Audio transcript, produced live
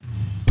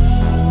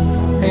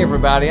Hey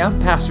everybody, I'm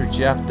Pastor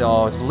Jeff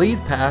Dawes,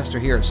 lead pastor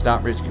here at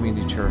Stockbridge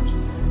Community Church.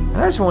 And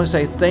I just want to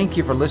say thank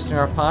you for listening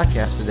to our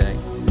podcast today.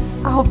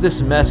 I hope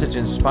this message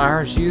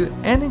inspires you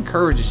and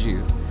encourages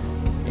you.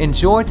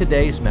 Enjoy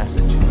today's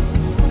message.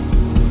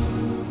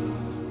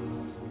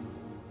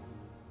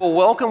 Well,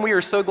 welcome. We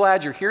are so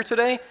glad you're here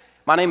today.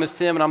 My name is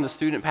Tim, and I'm the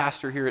student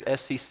pastor here at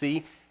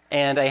SCC.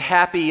 And a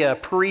happy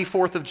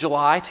pre-4th of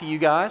July to you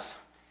guys.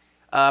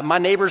 My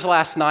neighbors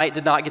last night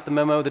did not get the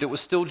memo that it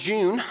was still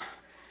June,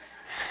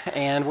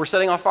 and we're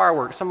setting off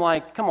fireworks. I'm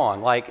like, come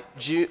on, like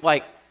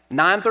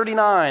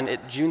 9:39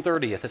 at June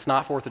 30th. It's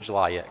not 4th of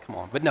July yet. Come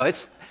on. But no,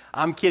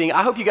 I'm kidding.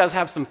 I hope you guys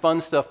have some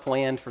fun stuff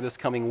planned for this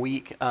coming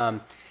week.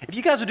 If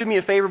you guys would do me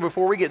a favor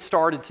before we get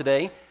started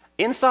today,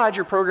 inside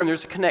your program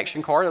there's a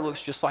connection card that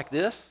looks just like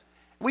this.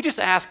 We just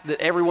ask that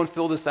everyone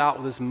fill this out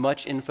with as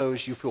much info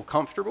as you feel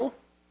comfortable.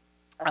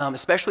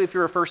 Especially if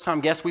you're a first-time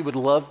guest, we would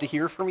love to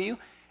hear from you.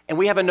 And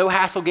we have a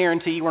no-hassle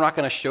guarantee. We're not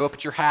going to show up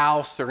at your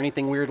house or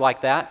anything weird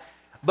like that.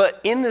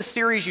 But in this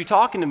series, You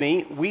Talking to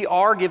Me, we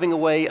are giving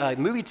away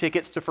movie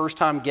tickets to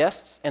first-time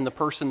guests and the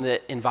person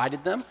that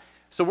invited them.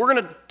 So we're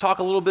going to talk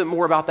a little bit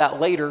more about that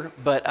later.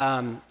 But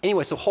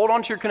anyway, so hold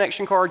on to your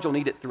connection cards. You'll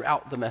need it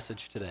throughout the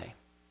message today.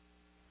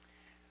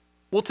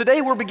 Well, today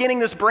we're beginning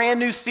this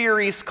brand new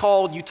series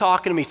called You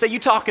Talking to Me. Say, You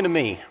Talking to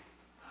Me.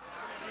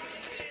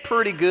 It's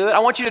pretty good. I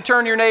want you to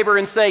turn to your neighbor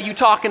and say, You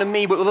Talking to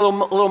Me, but with a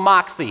little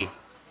moxie.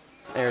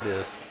 There it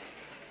is.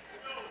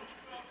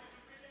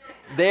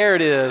 There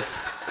it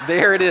is.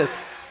 There it is.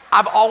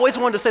 I've always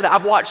wanted to say that.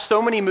 I've watched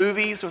so many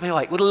movies where they're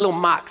like, with a little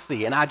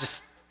moxie, and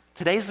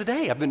today's the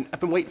day. I've been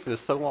waiting for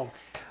this so long.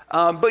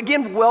 But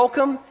again,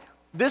 welcome.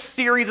 This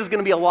series is going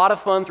to be a lot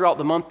of fun throughout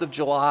the month of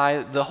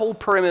July. The whole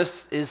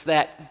premise is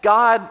that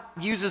God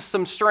uses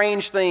some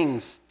strange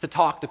things to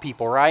talk to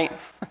people, right?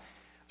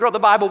 Throughout the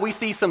Bible, we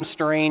see some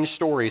strange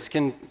stories.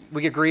 Can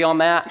we agree on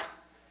that?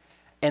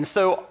 And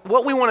so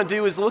what we want to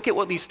do is look at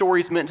what these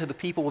stories meant to the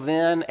people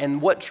then and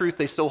what truth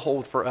they still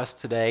hold for us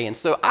today. And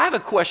so I have a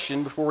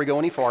question before we go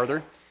any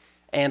farther,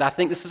 and I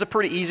think this is a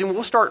pretty easy one.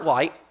 We'll start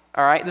light,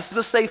 all right? This is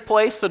a safe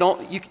place,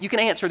 so you can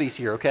answer these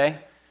here, okay?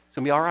 It's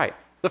going to be all right.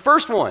 The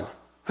first one,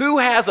 who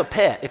has a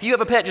pet? If you have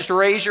a pet, just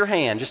raise your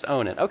hand. Just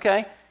own it,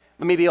 okay?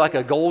 Maybe like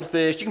a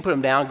goldfish. You can put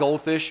them down,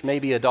 goldfish,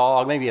 maybe a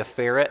dog, maybe a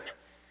ferret.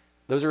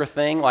 Those are a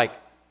thing, like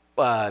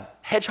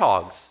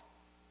hedgehogs.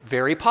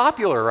 Very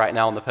popular right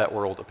now in the pet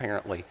world,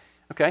 apparently.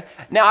 Okay,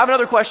 now I have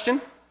another question.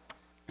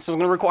 This is going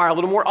to require a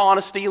little more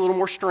honesty, a little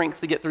more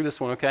strength to get through this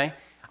one, okay?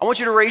 I want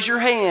you to raise your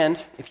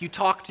hand if you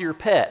talk to your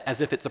pet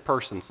as if it's a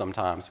person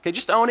sometimes. Okay,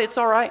 just own it. It's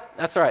all right.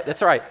 That's all right.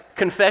 That's all right.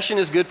 Confession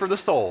is good for the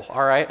soul,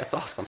 all right? That's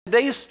awesome.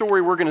 Today's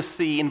story we're going to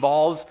see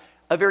involves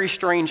a very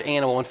strange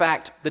animal. In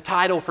fact, the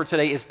title for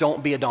today is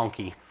Don't Be a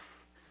Donkey.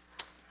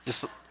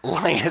 Just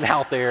laying it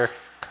out there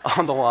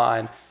on the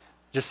line.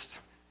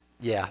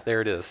 Yeah,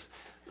 there it is.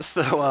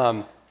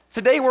 So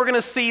today we're going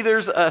to see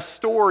there's a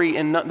story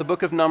in the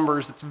book of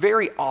Numbers that's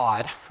very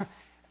odd,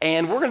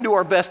 and we're going to do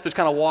our best to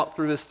kind of walk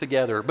through this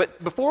together.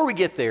 But before we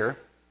get there,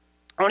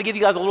 I want to give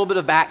you guys a little bit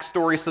of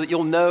backstory so that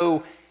you'll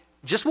know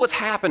just what's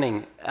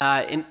happening.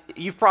 And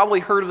you've probably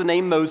heard of the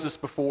name Moses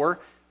before,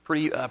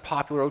 pretty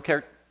popular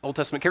Old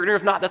Testament character.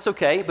 If not, that's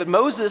okay. But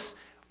Moses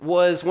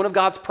was one of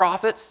God's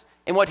prophets,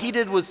 and what he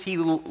did was he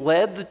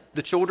led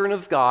the children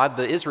of God,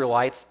 the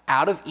Israelites,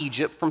 out of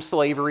Egypt from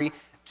slavery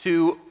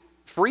to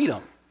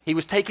freedom. He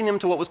was taking them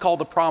to what was called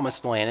the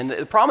Promised Land. And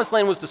the Promised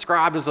Land was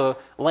described as a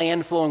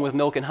land flowing with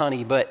milk and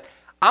honey. But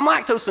I'm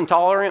lactose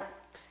intolerant,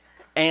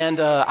 and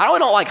I really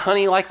don't like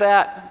honey like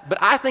that, but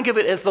I think of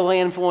it as the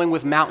land flowing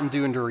with Mountain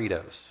Dew and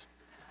Doritos.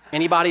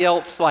 Anybody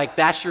else, like,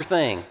 that's your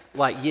thing?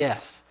 Like,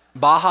 yes.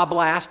 Baja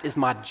Blast is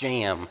my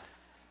jam.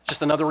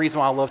 Just another reason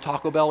why I love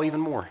Taco Bell even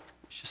more.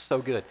 It's just so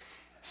good.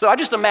 So I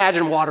just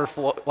imagine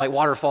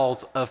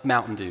waterfalls of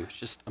Mountain Dew. It's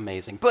just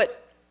amazing. But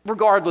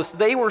regardless,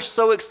 they were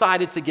so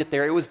excited to get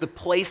there. It was the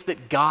place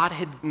that God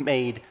had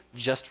made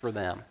just for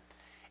them.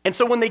 And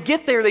so when they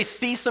get there, they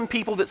see some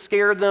people that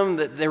scared them,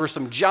 that there were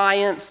some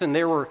giants, and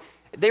they were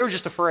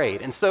just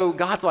afraid. And so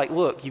God's like,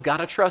 look, you got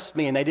to trust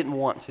me, and they didn't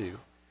want to.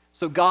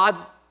 So God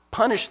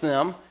punished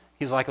them.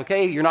 He's like,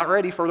 okay, you're not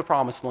ready for the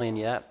Promised Land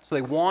yet. So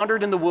they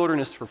wandered in the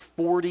wilderness for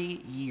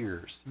 40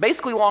 years,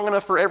 basically long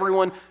enough for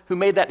everyone who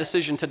made that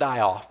decision to die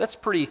off. That's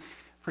pretty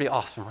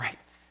awesome, right?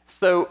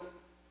 So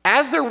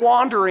as they're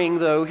wandering,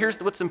 though, here's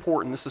what's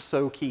important. This is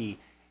so key.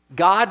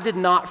 God did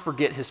not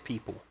forget his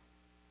people.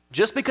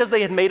 Just because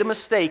they had made a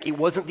mistake, it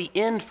wasn't the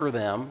end for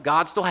them.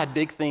 God still had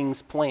big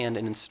things planned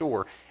and in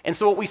store. And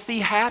so what we see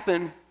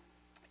happen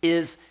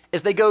is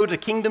as they go to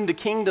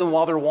kingdom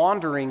while they're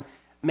wandering,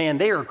 man,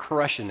 they are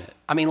crushing it.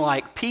 I mean,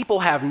 like, people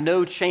have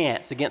no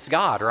chance against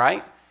God,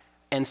 right?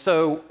 And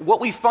so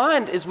what we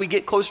find as we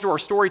get closer to our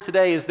story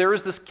today is there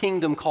is this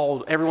kingdom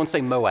called, everyone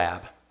say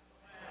Moab.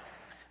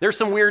 There's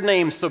some weird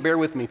names, so bear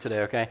with me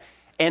today, okay?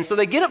 And so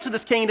they get up to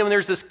this kingdom, and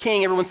there's this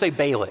king, everyone say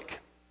Balak.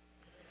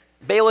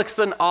 Balak's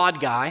an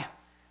odd guy,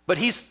 but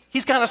he's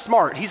kind of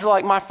smart. He's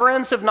like, my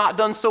friends have not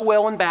done so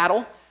well in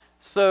battle,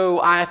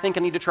 so I think I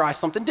need to try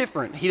something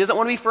different. He doesn't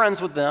want to be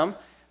friends with them,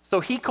 So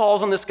he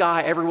calls on this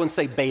guy, everyone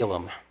say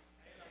Balaam.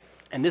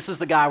 And this is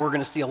the guy we're going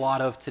to see a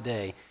lot of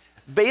today.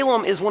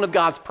 Balaam is one of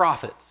God's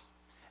prophets.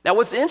 Now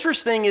what's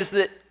interesting is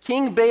that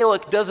King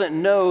Balak doesn't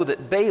know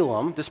that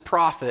Balaam, this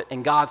prophet,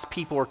 and God's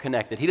people are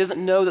connected. He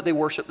doesn't know that they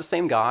worship the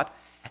same God.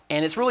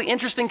 And it's really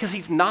interesting because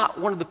he's not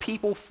one of the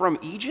people from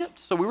Egypt.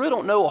 So we really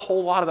don't know a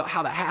whole lot about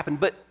how that happened,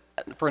 but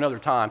for another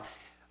time.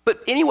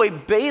 But anyway,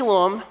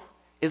 Balaam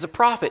is a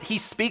prophet. He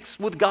speaks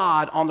with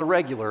God on the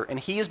regular, and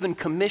he has been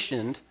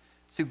commissioned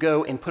to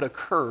go and put a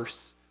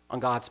curse on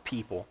God's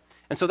people.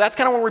 And so that's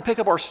kind of where we pick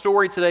up our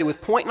story today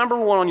with point number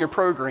 1 on your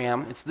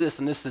program. It's this,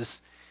 and this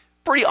is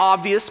pretty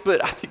obvious,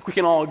 but I think we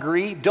can all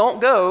agree. Don't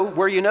go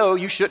where you know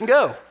you shouldn't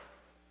go.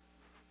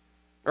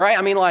 Right?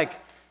 I mean, like,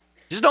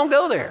 just don't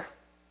go there.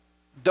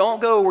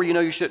 Don't go where you know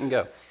you shouldn't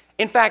go.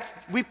 In fact,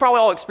 we've probably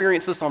all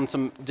experienced this on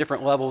some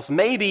different levels.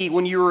 Maybe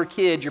when you were a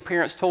kid, your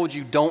parents told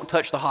you don't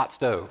touch the hot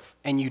stove,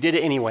 and you did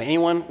it anyway.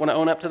 Anyone want to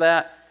own up to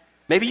that?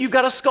 Maybe you've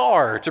got a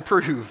scar to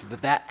prove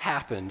that that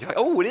happened. You're like,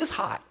 oh, it is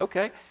hot.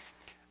 Okay.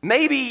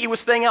 Maybe it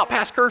was staying out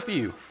past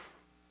curfew.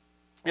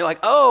 You're like,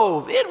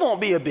 oh, it won't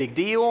be a big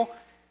deal.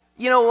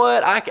 You know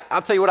what?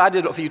 I'll tell you what I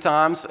did a few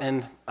times,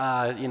 and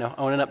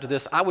owning up to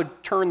this, I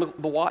would turn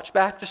the watch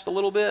back just a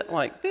little bit.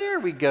 Like, there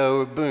we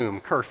go, boom,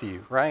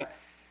 curfew, right?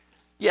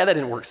 Yeah, that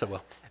didn't work so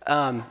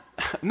well.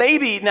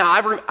 Maybe,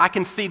 now I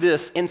can see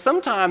this, and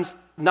sometimes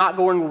not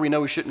going where we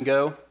know we shouldn't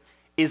go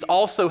is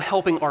also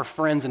helping our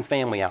friends and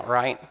family out,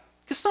 right?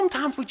 Because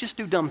sometimes we just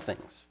do dumb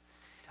things.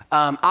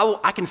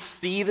 I can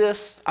see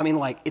this. I mean,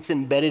 like, it's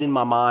embedded in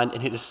my mind,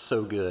 and it is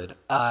so good.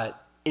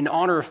 In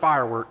honor of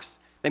fireworks,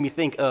 made me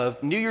think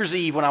of New Year's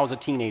Eve when I was a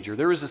teenager.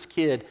 There was this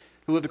kid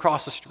who lived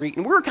across the street,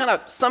 and we were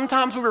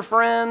sometimes we were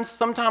friends,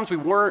 sometimes we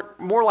weren't,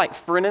 more like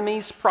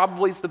frenemies,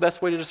 probably is the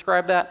best way to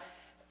describe that.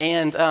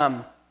 And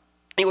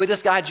anyway,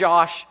 this guy,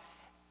 Josh,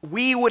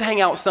 we would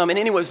hang out some, and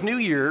anyway, it was New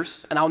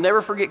Year's, and I'll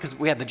never forget because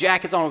we had the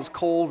jackets on, it was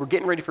cold, we're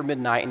getting ready for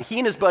midnight, and he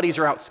and his buddies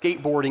are out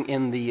skateboarding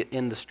in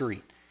the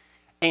street.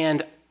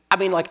 And I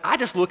mean, like, I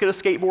just look at a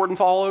skateboard and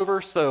fall over,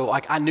 so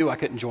like I knew I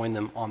couldn't join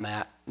them on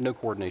that, no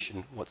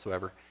coordination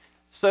whatsoever.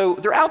 So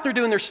they're out there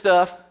doing their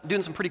stuff,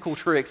 doing some pretty cool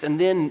tricks, and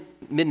then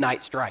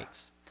midnight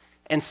strikes.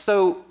 And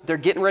so they're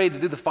getting ready to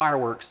do the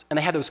fireworks, and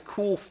they have those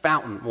cool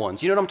fountain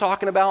ones. You know what I'm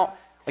talking about?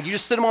 Like, you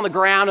just sit them on the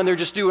ground, and they're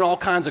just doing all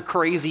kinds of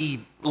crazy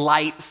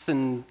lights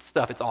and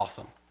stuff. It's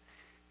awesome.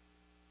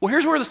 Well,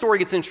 here's where the story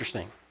gets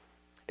interesting.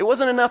 It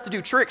wasn't enough to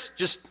do tricks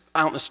just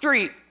out in the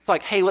street. It's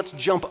like, hey, let's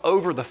jump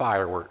over the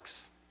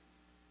fireworks.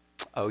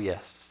 Oh,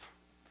 yes.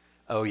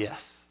 Oh,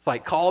 yes. It's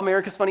like, call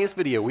America's Funniest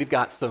Video. We've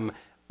got some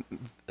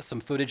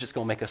footage that's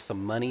going to make us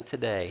some money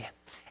today.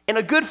 And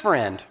a good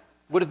friend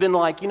would have been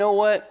like, you know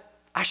what?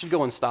 I should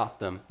go and stop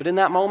them. But in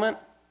that moment,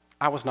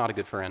 I was not a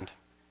good friend.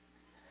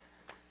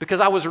 Because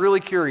I was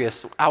really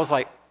curious. I was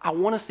like, I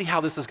want to see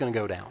how this is going to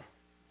go down.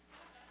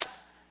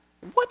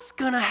 What's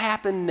going to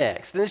happen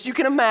next? And as you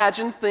can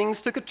imagine, things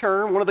took a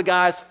turn. One of the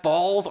guys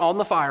falls on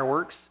the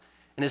fireworks,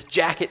 and his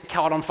jacket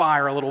caught on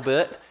fire a little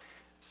bit.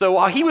 So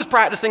while he was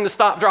practicing the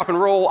stop, drop, and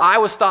roll, I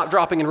was stop,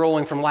 dropping, and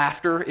rolling from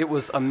laughter. It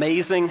was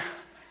amazing.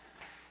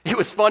 It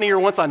was funnier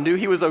once I knew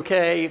he was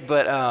okay,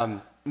 but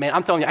man,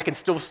 I'm telling you, I can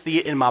still see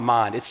it in my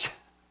mind. It's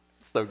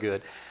so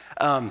good.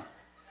 I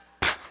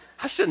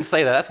shouldn't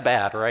say that. That's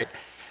bad, right?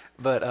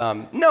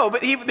 But no,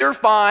 but they're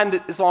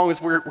fine as long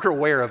as we're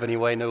aware of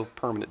anyway, no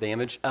permanent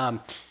damage.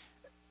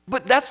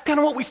 But that's kind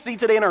of what we see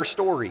today in our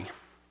story,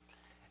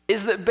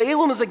 is that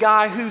Balaam is a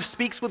guy who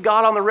speaks with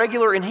God on the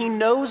regular, and he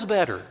knows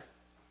better.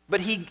 But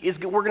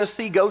we're going to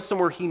see go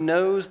somewhere he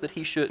knows that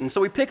he shouldn't.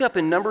 So we pick up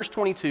in Numbers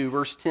 22,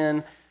 verse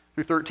 10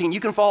 through 13. You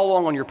can follow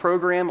along on your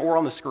program or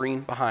on the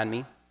screen behind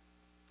me.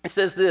 It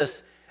says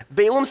this: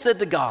 Balaam said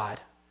to God,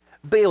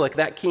 Balak,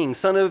 that king,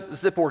 son of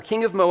Zippor,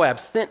 king of Moab,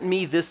 sent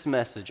me this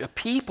message. A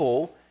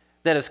people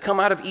that has come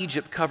out of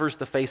Egypt covers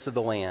the face of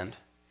the land.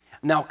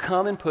 Now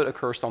come and put a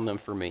curse on them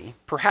for me.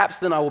 Perhaps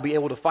then I will be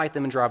able to fight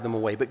them and drive them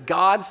away. But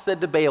God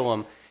said to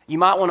Balaam, you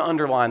might want to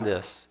underline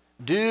this,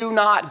 do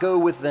not go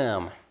with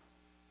them.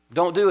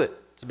 Don't do it.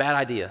 It's a bad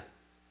idea.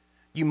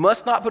 You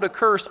must not put a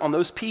curse on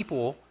those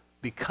people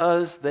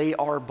because they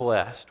are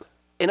blessed.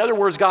 In other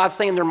words, God's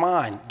saying they're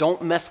mine.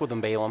 Don't mess with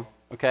them, Balaam.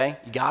 Okay?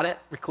 You got it?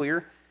 We're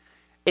clear?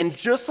 And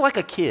just like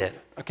a kid,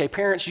 okay,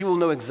 parents, you will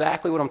know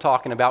exactly what I'm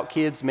talking about.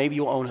 Kids, maybe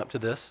you'll own up to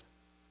this.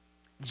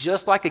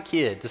 Just like a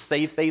kid, to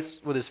save face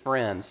with his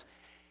friends,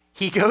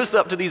 he goes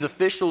up to these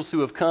officials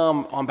who have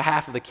come on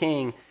behalf of the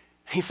king.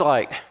 He's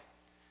like,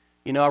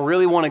 you know, I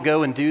really want to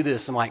go and do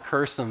this and like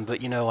curse them,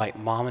 but you know, like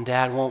mom and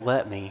dad won't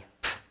let me.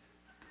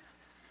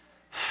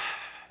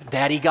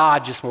 Daddy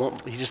God just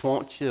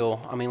won't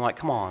chill. I mean, like,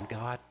 come on,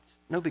 God, it's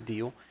no big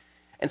deal.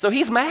 And so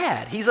he's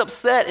mad, he's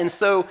upset. And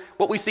so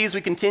what we see as we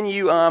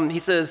continue, he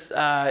says,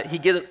 he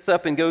gets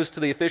up and goes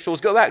to the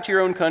officials, go back to your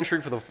own country,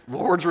 for the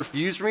Lord's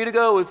refused for me to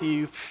go with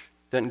you.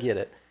 Doesn't get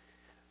it.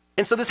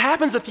 And so this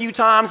happens a few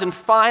times, and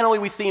finally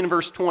we see in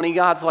verse 20,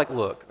 God's like,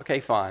 look, okay,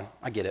 fine,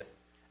 I get it.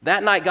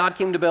 That night God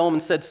came to Balaam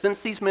and said,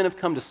 since these men have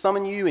come to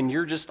summon you, and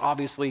you're just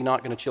obviously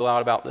not going to chill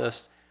out about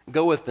this,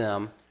 go with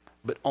them.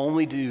 but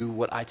only do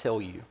what I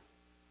tell you.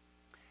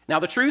 Now,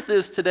 the truth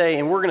is today,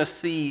 and we're going to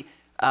see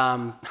in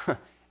a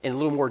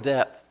little more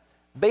depth,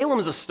 Balaam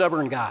is a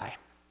stubborn guy.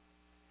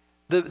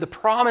 The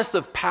promise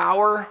of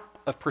power,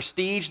 of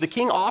prestige, the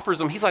king offers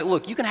him. He's like,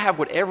 look, you can have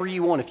whatever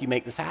you want if you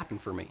make this happen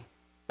for me.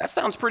 That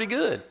sounds pretty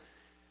good.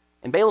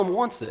 And Balaam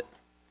wants it.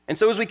 And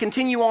so as we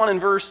continue on in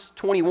verse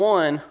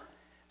 21, it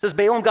says,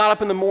 Balaam got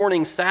up in the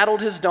morning,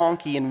 saddled his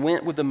donkey, and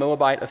went with the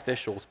Moabite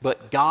officials.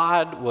 But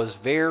God was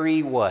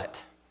very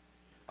what?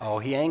 Oh,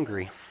 he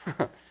angry.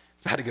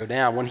 It's about to go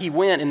down. When he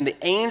went, and the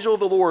angel of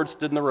the Lord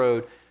stood in the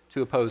road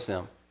to oppose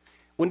him.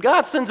 When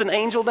God sends an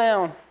angel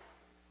down,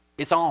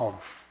 it's on.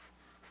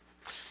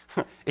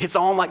 It's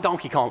on like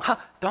Donkey Kong.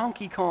 Ha,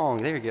 Donkey Kong.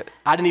 There you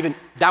go.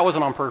 That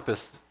wasn't on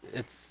purpose.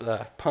 It's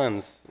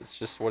puns. It's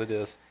just what it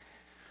is.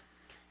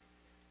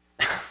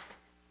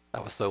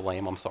 That was so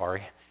lame. I'm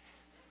sorry.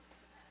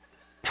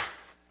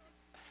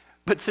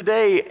 But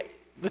today,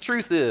 the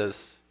truth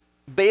is,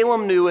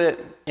 Balaam knew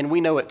it, and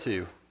we know it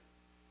too.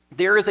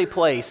 There is a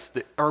place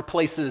or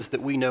places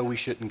that we know we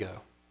shouldn't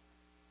go.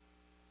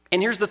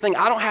 And here's the thing,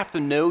 I don't have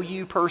to know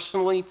you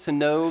personally to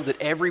know that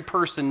every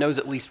person knows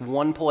at least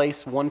one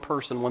place, one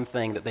person, one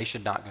thing that they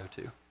should not go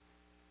to.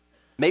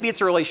 Maybe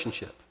it's a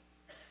relationship.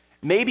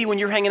 Maybe when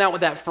you're hanging out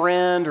with that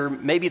friend, or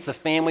maybe it's a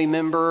family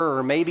member,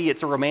 or maybe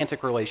it's a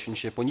romantic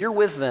relationship. When you're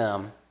with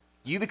them,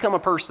 you become a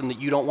person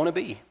that you don't want to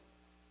be.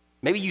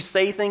 Maybe you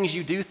say things,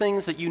 you do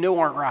things that you know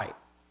aren't right,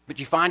 but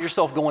you find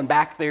yourself going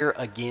back there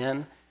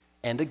again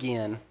and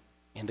again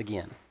and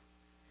again.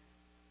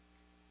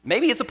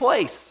 Maybe it's a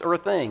place or a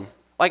thing.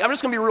 Like, I'm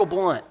just going to be real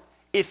blunt.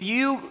 If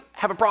you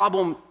have a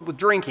problem with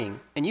drinking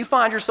and you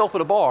find yourself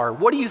at a bar,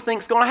 what do you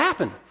think's going to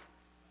happen?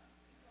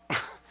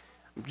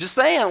 I'm just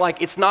saying,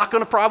 like, it's not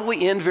going to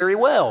probably end very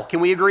well. Can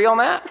we agree on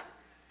that?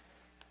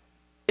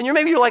 And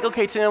maybe you're like,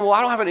 okay, Tim, well,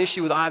 I don't have an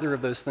issue with either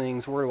of those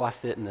things. Where do I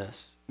fit in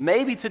this?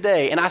 Maybe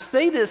today, and I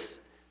say this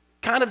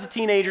kind of to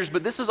teenagers,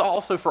 but this is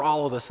also for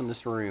all of us in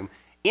this room.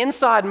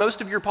 Inside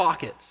most of your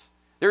pockets,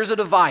 there's a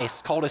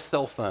device called a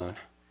cell phone.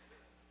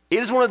 It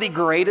is one of the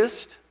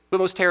greatest but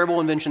most terrible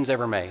inventions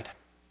ever made,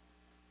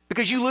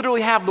 because you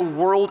literally have the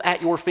world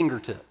at your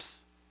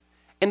fingertips.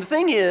 And the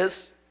thing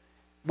is,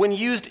 when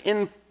used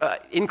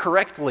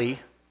incorrectly,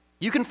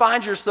 you can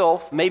find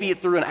yourself, maybe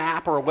through an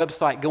app or a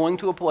website, going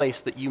to a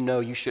place that you know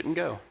you shouldn't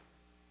go.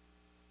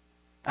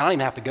 I don't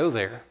even have to go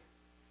there.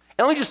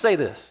 And let me just say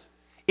this.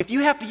 If you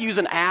have to use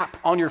an app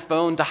on your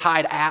phone to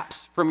hide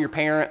apps from your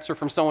parents or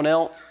from someone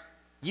else,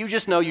 you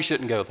just know you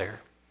shouldn't go there.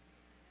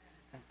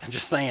 I'm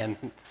just saying.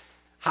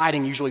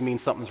 Hiding usually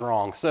means something's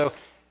wrong. So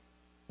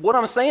what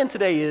I'm saying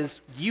today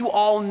is you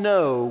all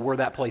know where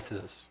that place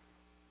is.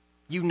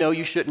 You know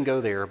you shouldn't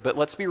go there, but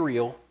let's be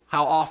real.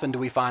 How often do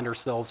we find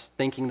ourselves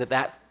thinking that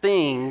that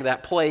thing,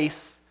 that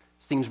place,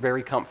 seems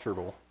very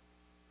comfortable?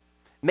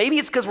 Maybe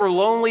it's because we're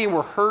lonely and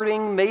we're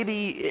hurting.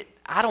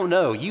 I don't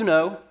know. You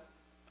know.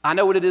 I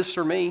know what it is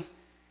for me.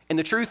 And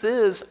the truth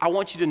is, I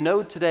want you to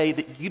know today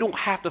that you don't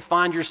have to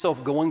find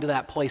yourself going to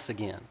that place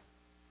again.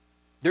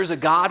 There's a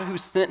God who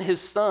sent his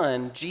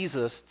son,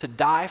 Jesus, to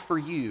die for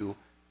you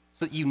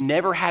so that you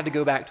never had to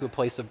go back to a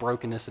place of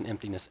brokenness and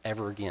emptiness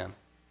ever again.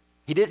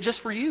 He did it just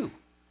for you.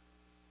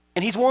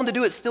 And he's willing to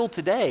do it still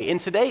today. And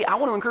today, I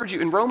want to encourage you,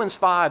 in Romans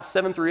 5,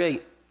 7 through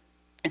 8,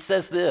 it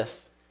says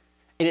this,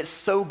 and it's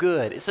so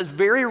good. It says,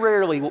 very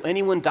rarely will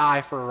anyone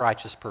die for a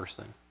righteous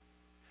person.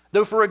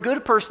 Though for a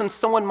good person,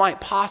 someone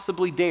might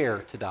possibly dare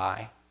to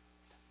die.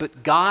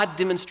 But God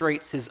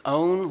demonstrates his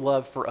own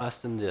love for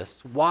us in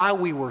this. While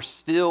we were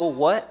still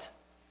what?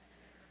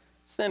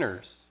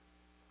 Sinners.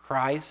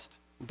 Christ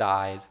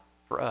died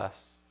for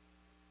us.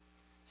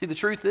 See, the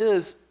truth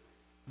is,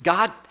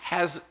 God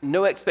has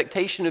no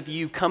expectation of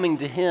you coming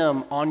to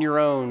him on your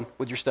own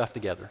with your stuff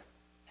together.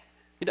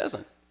 He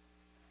doesn't.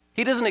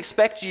 He doesn't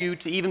expect you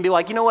to even be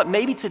like, you know what,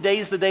 maybe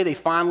today's the day they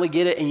finally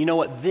get it, and you know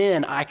what,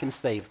 then I can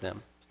save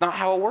them. It's not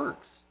how it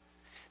works.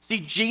 See,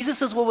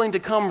 Jesus is willing to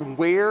come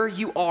where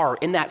you are,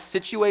 in that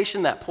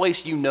situation, that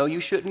place you know you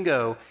shouldn't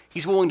go.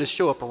 He's willing to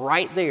show up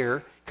right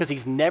there because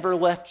he's never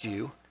left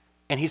you,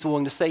 and he's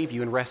willing to save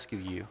you and rescue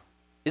you.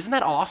 Isn't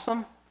that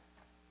awesome?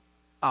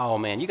 Oh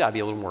man, you got to be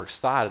a little more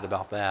excited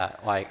about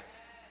that.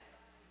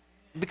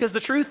 Because the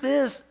truth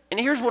is, and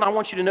here's what I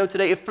want you to know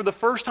today, if for the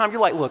first time you're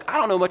like, look, I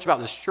don't know much about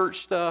this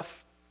church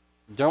stuff,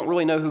 don't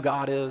really know who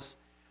God is,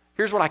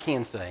 here's what I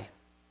can say.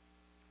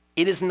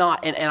 It is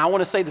not, and I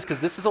want to say this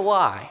because this is a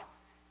lie.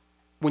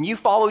 When you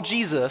follow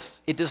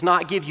Jesus, it does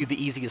not give you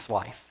the easiest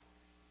life.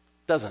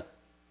 It doesn't.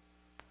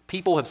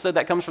 People have said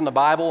that comes from the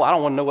Bible. I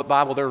don't want to know what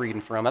Bible they're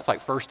reading from. That's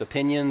like First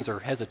Opinions or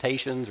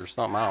Hesitations or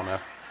something. I don't know.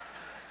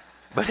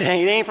 But it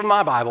ain't from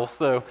my Bible.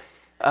 So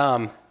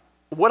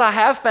what I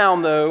have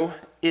found, though,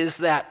 is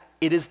that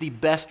it is the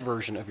best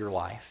version of your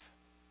life.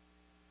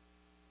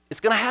 It's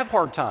going to have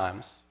hard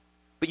times,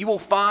 but you will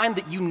find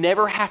that you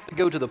never have to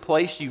go to the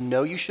place you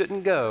know you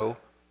shouldn't go,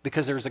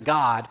 because there's a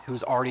God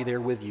who's already there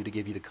with you to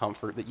give you the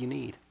comfort that you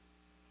need.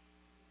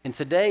 And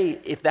today,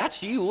 if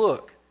that's you,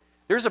 look,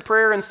 there's a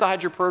prayer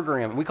inside your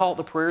program, and we call it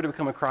the prayer to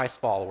become a Christ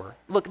follower.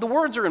 Look, the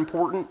words are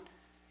important,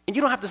 And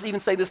you don't have to even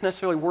say this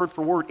necessarily word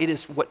for word. It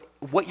is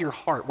what your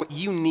heart, what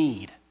you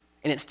need.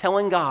 And it's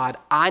telling God,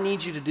 I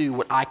need you to do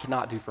what I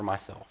cannot do for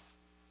myself.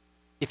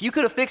 If you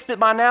could have fixed it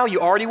by now, you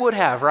already would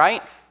have,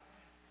 right?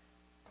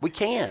 We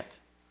can't.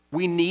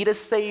 We need a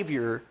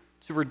Savior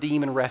to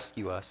redeem and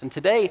rescue us. And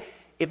today,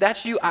 if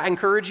that's you, I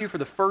encourage you for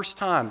the first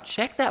time,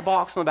 check that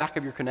box on the back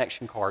of your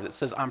connection card that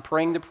says, I'm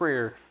praying the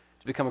prayer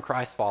to become a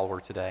Christ follower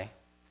today.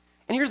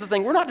 And here's the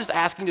thing, we're not just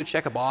asking you to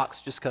check a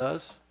box just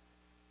because.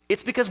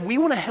 It's because we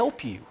want to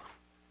help you.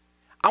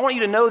 I want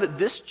you to know that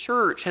this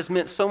church has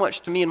meant so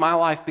much to me in my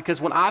life because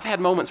when I've had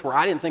moments where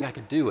I didn't think I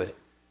could do it,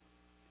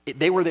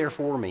 they were there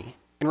for me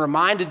and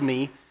reminded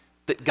me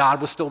that God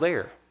was still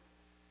there.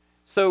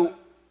 So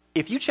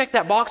if you check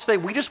that box today,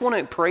 we just want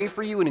to pray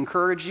for you and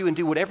encourage you and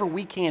do whatever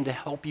we can to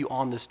help you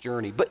on this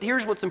journey. But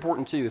here's what's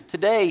important too. If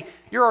today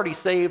you're already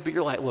saved, but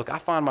you're like, look, I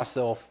find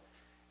myself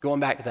going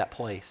back to that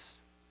place.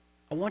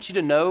 I want you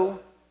to know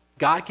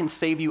God can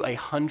save you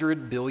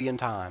 100 billion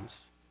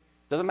times.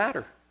 Doesn't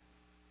matter.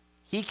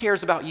 He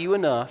cares about you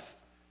enough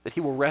that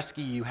he will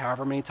rescue you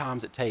however many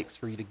times it takes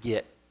for you to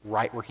get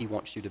right where he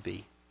wants you to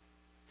be.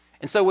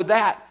 And so with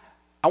that,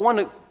 I want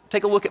to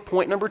take a look at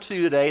point number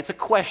 2 today. It's a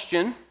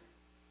question.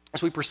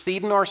 As we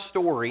proceed in our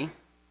story, I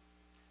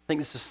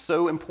think this is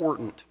so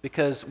important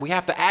because we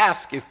have to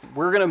ask if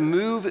we're going to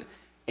move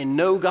and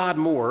know God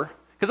more.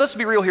 Because let's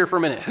be real here for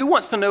a minute. Who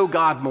wants to know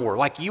God more?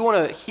 Like you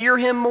want to hear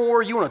him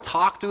more? You want to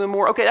talk to him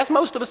more? Okay, that's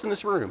most of us in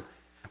this room.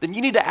 Then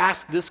you need to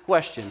ask this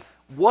question.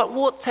 What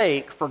will it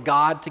take for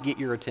God to get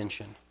your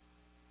attention?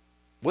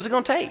 What's it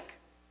going to take?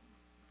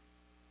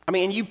 I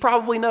mean, you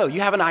probably know. You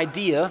have an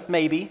idea,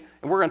 maybe,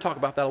 and we're going to talk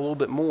about that a little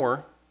bit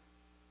more.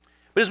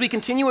 But as we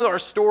continue with our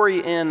story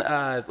in,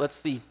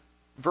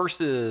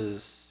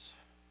 verses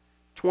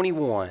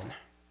 21,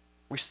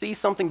 we see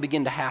something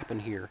begin to happen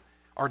here.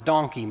 Our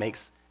donkey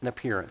makes an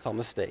appearance on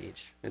the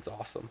stage. It's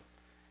awesome.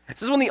 It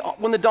says,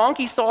 when the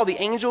donkey saw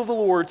the angel of the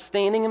Lord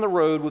standing in the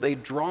road with a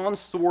drawn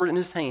sword in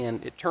his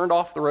hand, it turned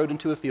off the road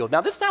into a field.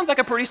 Now, this sounds like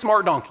a pretty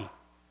smart donkey.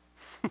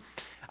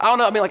 I don't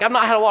know. I mean, I've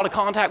not had a lot of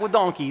contact with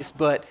donkeys,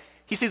 but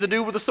he sees a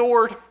dude with a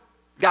sword,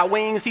 got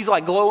wings, he's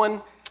like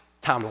glowing.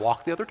 Time to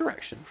walk the other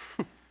direction.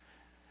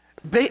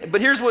 But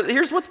here's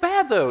what's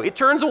bad, though. It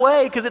turns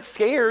away because it's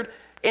scared,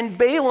 and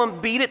Balaam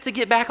beat it to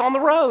get back on the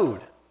road.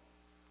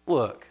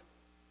 Look.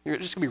 You're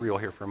just going to be real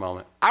here for a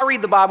moment. I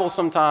read the Bible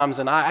sometimes,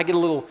 and I get a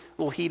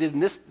little heated,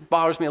 and this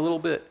bothers me a little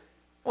bit.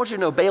 I want you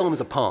to know Balaam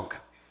is a punk.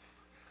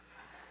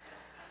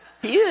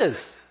 He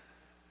is.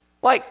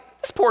 Like,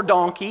 this poor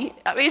donkey,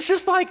 I mean, it's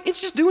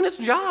just doing its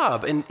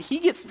job, and he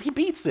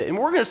beats it. And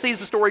we're going to see as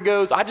the story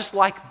goes, I just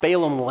like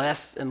Balaam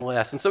less and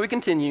less. And so we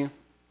continue.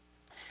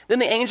 Then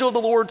the angel of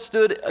the Lord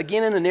stood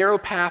again in the narrow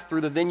path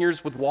through the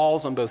vineyards with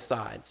walls on both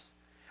sides.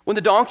 When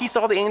the donkey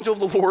saw the angel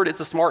of the Lord, it's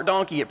a smart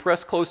donkey, it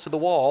pressed close to the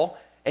wall,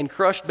 and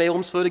crushed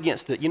Balaam's foot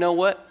against it. You know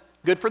what?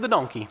 Good for the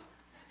donkey.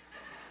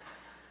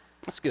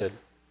 That's good.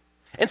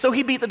 And so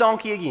he beat the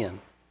donkey again.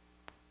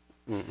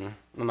 Then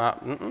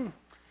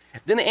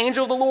the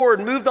angel of the Lord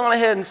moved on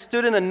ahead and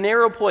stood in a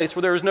narrow place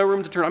where there was no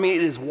room to turn. I mean,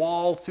 it is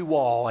wall to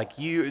wall, like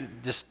you,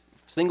 just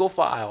single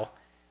file,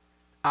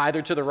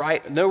 either to the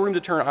right, no room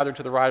to turn either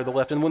to the right or the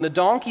left. And when the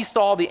donkey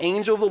saw the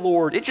angel of the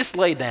Lord, it just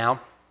laid down.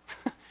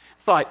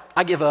 It's like,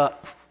 I give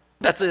up.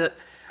 That's it.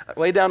 I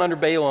laid down under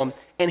Balaam.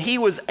 And he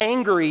was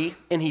angry,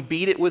 and he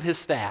beat it with his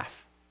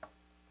staff.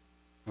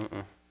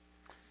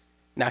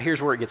 Now, here's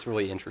where it gets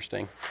really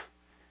interesting.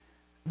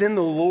 Then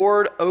the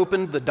Lord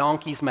opened the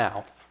donkey's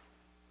mouth.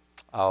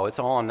 Oh, it's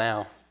on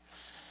now.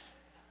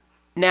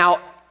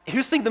 Now,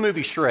 who's seen the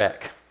movie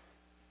Shrek?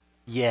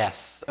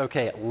 Yes.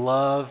 Okay,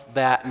 love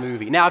that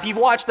movie. Now, if you've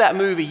watched that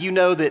movie, you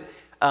know that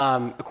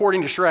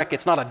according to Shrek,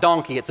 it's not a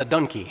donkey, it's a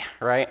donkey,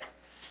 right?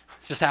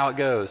 It's just how it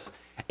goes.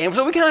 And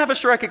so we kind of have a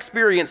Shrek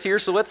experience here,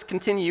 so let's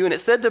continue. And it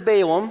said to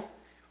Balaam,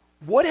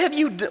 what have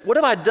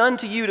I done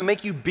to you to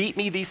make you beat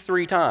me these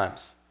 3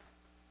 times?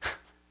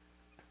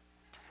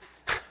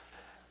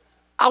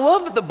 I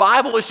love that the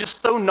Bible is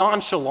just so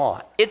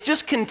nonchalant. It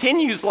just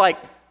continues like,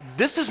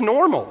 this is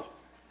normal.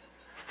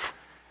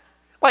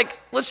 Like,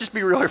 let's just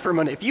be real here for a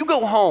minute. If you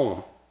go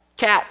home,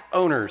 cat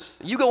owners,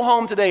 you go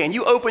home today and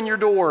you open your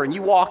door and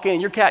you walk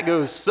in, your cat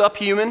goes, sup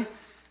human?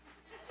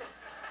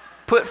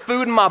 Put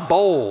food in my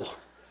bowl.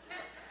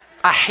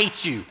 I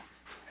hate you.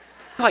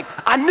 Like,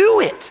 I knew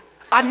it.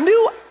 I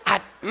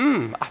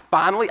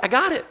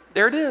got it.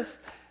 There it is.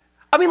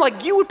 I mean,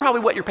 like, you would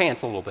probably wet your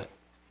pants a little bit.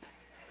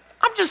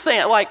 I'm just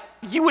saying, like,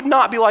 you would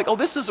not be like, oh,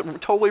 this is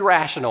totally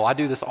rational. I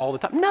do this all the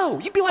time. No,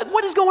 you'd be like,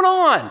 what is going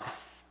on?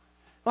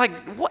 Like,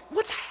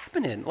 what's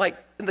happening? Like,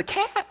 the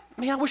cat,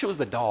 man, I wish it was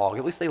the dog.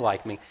 At least they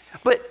like me.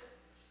 But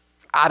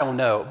I don't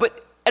know.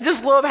 But I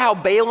just love how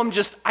Balaam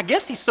I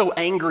guess he's so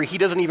angry he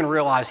doesn't even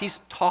realize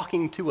he's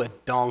talking to a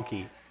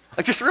donkey.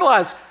 Like, just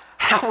realize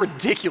how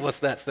ridiculous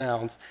that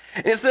sounds.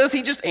 And it says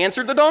he just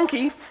answered the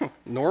donkey,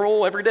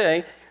 normal every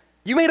day.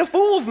 You made a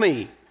fool of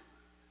me.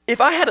 If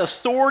I had a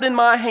sword in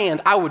my hand,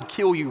 I would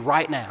kill you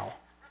right now.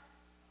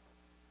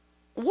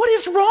 What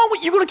is wrong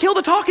with you? Going to kill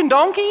the talking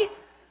donkey?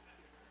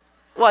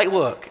 Like,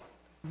 look,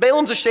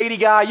 Balaam's a shady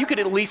guy. You could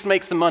at least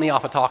make some money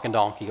off a talking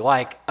donkey,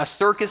 like a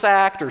circus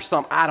act or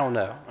something. I don't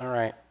know. All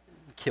right,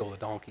 kill the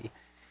donkey.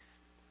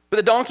 But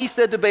the donkey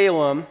said to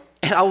Balaam,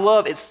 and I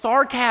love it's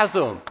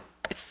sarcasm.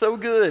 It's so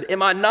good.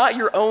 Am I not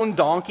your own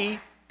donkey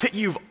that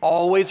you've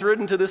always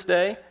ridden to this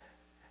day?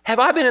 Have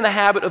I been in the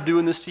habit of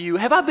doing this to you?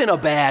 Have I been a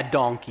bad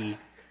donkey?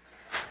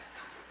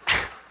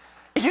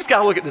 You just got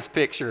to look at this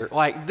picture.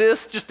 Like,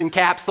 this just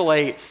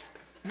encapsulates,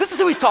 this is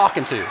who he's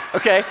talking to,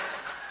 okay?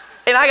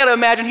 And I got to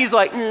imagine he's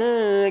like,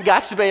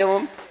 gotcha,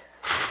 Balaam.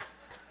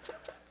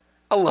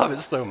 I love it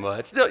so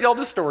much. Y'all,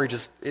 this story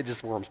it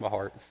just warms my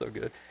heart. It's so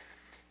good.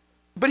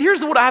 But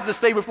here's what I have to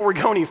say before we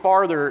go any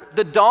farther.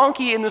 The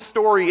donkey in the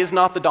story is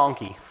not the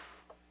donkey.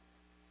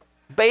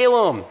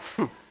 Balaam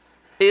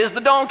is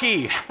the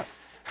donkey.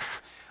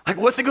 Like,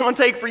 what's it going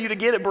to take for you to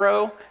get it,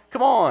 bro?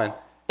 Come on.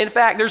 In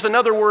fact, there's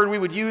another word we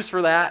would use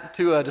for that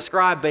to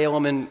describe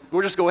Balaam, and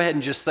we'll just go ahead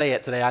and just say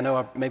it today. I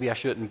know maybe I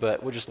shouldn't,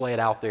 but we'll just lay it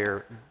out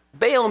there.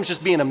 Balaam's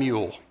just being a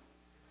mule.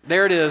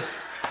 There it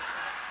is.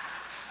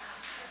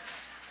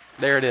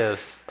 There it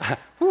is.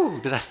 Whew,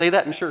 did I say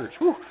that in church?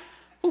 Whew,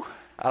 whew.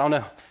 I don't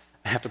know.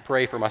 I have to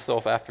pray for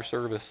myself after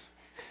service.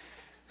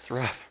 It's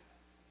rough.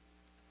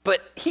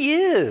 But he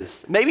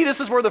is. Maybe this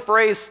is where the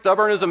phrase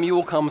stubborn as a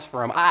mule comes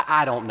from.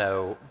 I don't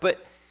know.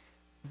 But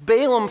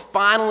Balaam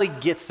finally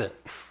gets it.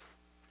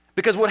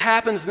 Because what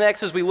happens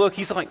next as we look,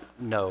 he's like,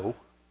 no.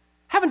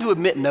 Having to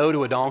admit no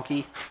to a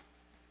donkey.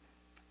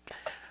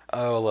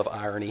 Oh, I love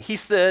irony. He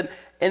said,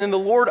 and then the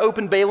Lord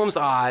opened Balaam's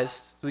eyes,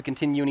 so we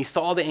continue, and he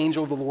saw the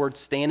angel of the Lord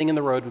standing in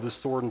the road with his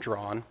sword and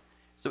drawn.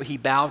 So he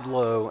bowed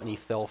low and he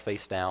fell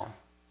face down.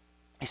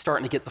 He's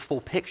starting to get the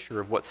full picture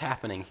of what's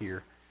happening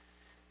here.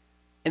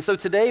 And so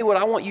today, what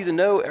I want you to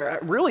know,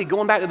 really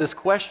going back to this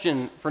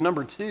question for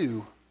number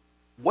 2,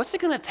 what's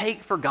it going to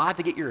take for God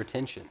to get your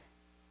attention?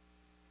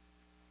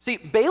 See,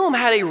 Balaam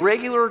had a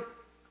regular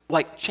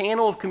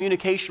channel of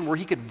communication where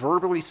he could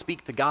verbally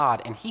speak to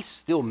God, and he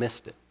still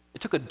missed it.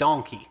 It took a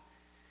donkey.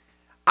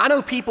 I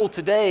know people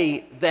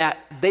today that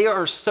they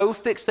are so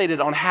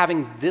fixated on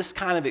having this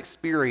kind of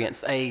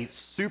experience, a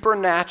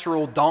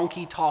supernatural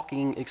donkey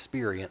talking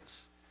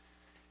experience,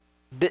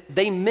 that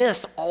they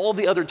miss all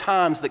the other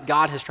times that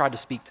God has tried to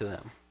speak to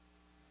them.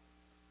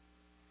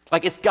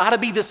 Like, it's got to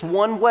be this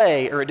one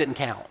way or it didn't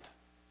count.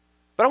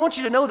 But I want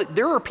you to know that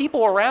there are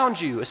people around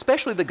you,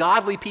 especially the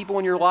godly people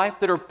in your life,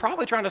 that are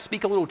probably trying to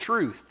speak a little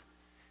truth.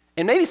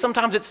 And maybe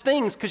sometimes it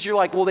stings because you're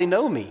like, well, they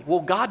know me. Well,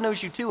 God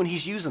knows you too, and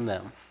he's using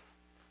them.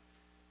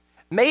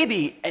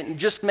 Maybe, and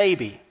just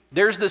maybe,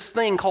 there's this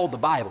thing called the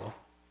Bible.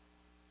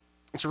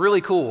 It's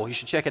really cool. You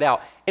should check it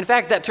out. In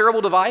fact, that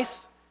terrible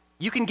device,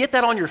 you can get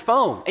that on your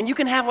phone, and you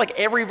can have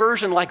every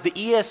version, like the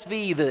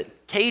ESV, the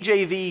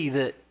KJV,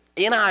 the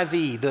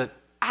NIV,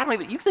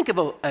 you think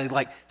of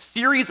a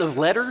series of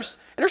letters,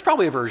 and there's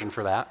probably a version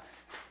for that.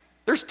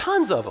 There's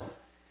tons of them.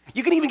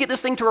 You can even get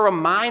this thing to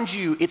remind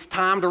you it's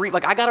time to read.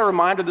 I got a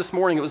reminder this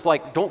morning. It was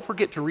don't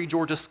forget to read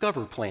your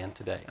Discover plan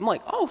today. I'm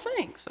like, oh,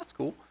 thanks. That's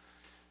cool.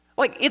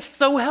 It's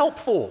so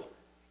helpful.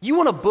 You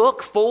want a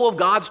book full of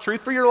God's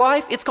truth for your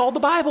life? It's called the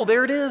Bible.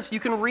 There it is.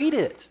 You can read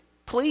it.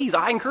 Please,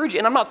 I encourage you.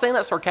 And I'm not saying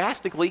that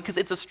sarcastically because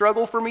it's a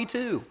struggle for me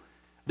too.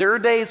 There are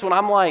days when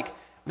I'm like,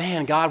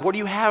 man, God, what do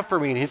you have for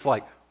me? And he's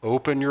like,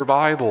 open your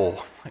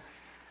Bible.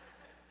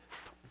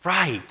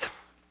 Right.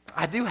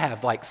 I do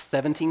have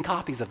 17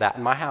 copies of that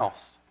in my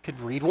house. Could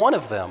read one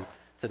of them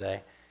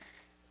today.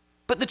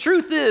 But the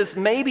truth is,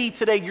 maybe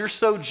today you're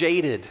so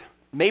jaded.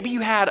 Maybe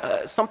you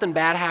had something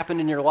bad happen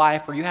in your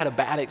life, or you had a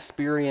bad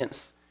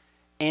experience,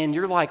 and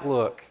you're like,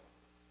 look,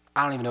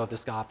 I don't even know if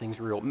this God thing's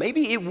real.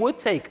 Maybe it would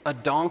take a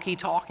donkey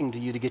talking to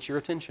you to get your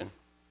attention.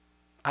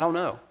 I don't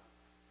know.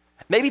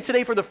 Maybe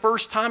today for the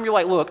first time you're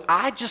like, look,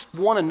 I just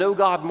want to know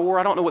God more.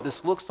 I don't know what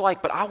this looks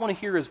like, but I want to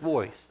hear his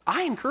voice.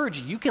 I encourage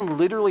you, you can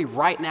literally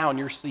right now in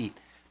your seat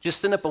just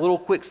send up a little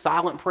quick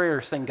silent prayer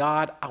saying,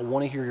 God, I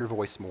want to hear your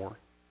voice more.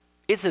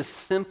 It's as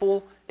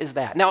simple as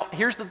that. Now,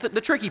 here's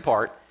the tricky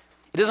part.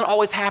 It doesn't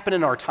always happen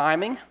in our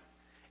timing.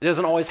 It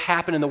doesn't always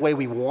happen in the way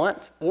we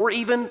want, or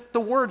even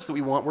the words that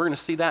we want. We're going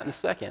to see that in a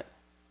second.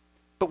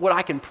 But what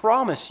I can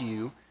promise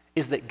you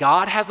is that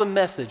God has a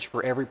message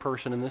for every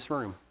person in this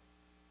room.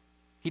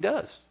 He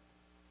does.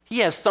 He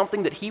has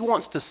something that he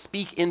wants to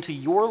speak into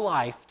your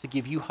life to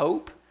give you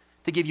hope,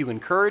 to give you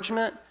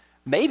encouragement.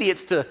 Maybe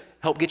it's to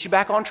help get you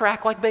back on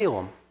track like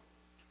Balaam.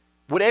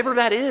 Whatever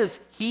that is,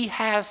 he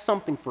has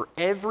something for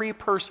every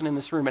person in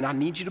this room, and I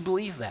need you to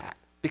believe that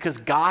because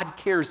God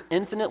cares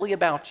infinitely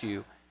about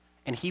you,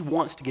 and he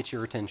wants to get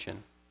your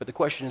attention. But the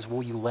question is,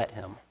 will you let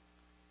him?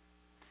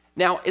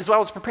 Now, as I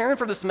was preparing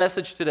for this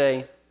message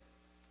today,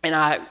 and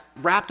I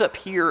wrapped up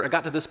here, I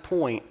got to this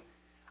point,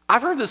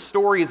 I've heard this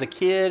story as a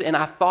kid, and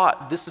I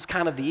thought this is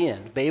kind of the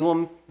end.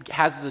 Balaam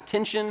has his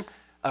attention,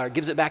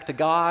 gives it back to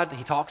God.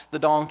 He talks to the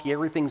donkey.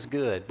 Everything's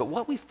good. But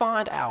what we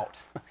find out,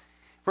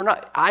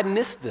 I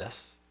missed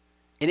this,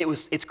 and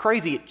it's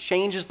crazy. It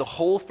changes the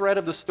whole thread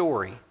of the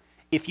story.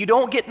 If you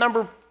don't get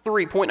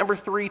point number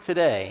 3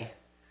 today,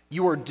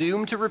 you are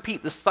doomed to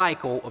repeat the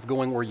cycle of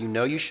going where you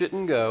know you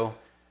shouldn't go,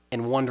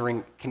 and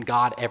wondering, can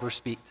God ever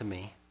speak to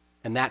me?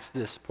 And that's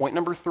this. Point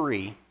number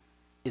 3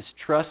 is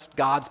trust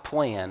God's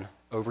plan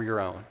over your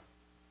own.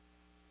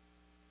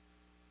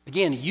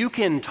 Again, you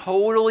can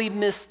totally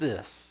miss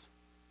this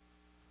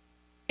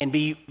and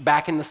be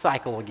back in the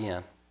cycle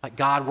again. Like,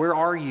 God, where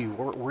are you?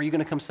 Where are you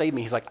going to come save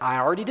me? He's like, I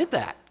already did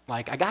that.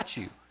 Like, I got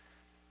you.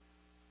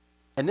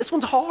 And this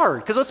one's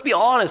hard, because let's be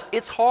honest,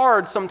 it's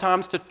hard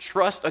sometimes to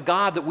trust a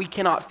God that we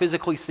cannot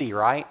physically see,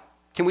 right?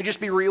 Can we just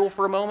be real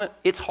for a moment?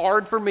 It's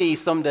hard for me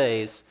some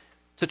days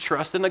to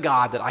trust in a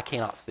God that I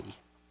cannot see.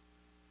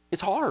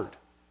 It's hard.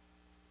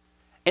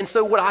 And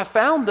so what I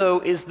found, though,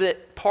 is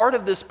that part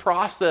of this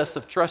process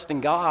of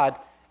trusting God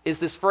is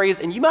this phrase,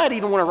 and you might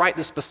even want to write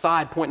this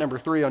beside point number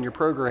 3 on your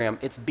program,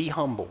 it's be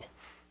humble.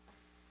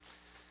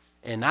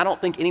 And I don't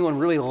think anyone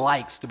really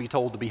likes to be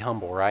told to be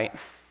humble, right?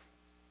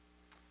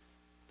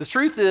 The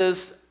truth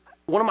is,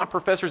 one of my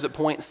professors at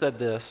Point said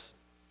this.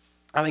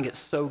 I think it's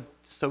so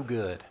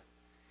good.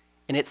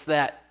 And it's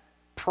that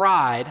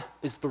pride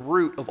is the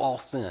root of all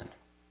sin.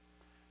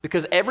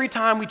 Because every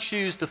time we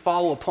choose to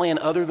follow a plan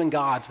other than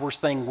God's, we're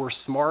saying we're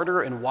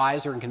smarter and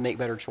wiser and can make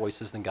better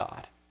choices than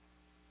God.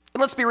 And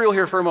let's be real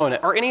here for a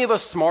moment. Are any of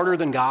us smarter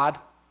than God?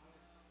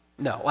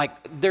 No,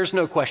 there's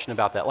no question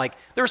about that.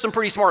 There's some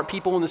pretty smart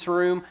people in this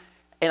room,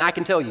 and I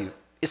can tell you,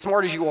 as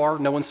smart as you are,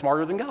 no one's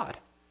smarter than God.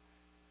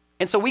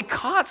 And so we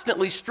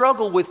constantly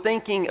struggle with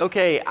thinking,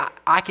 okay,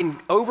 I can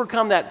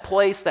overcome that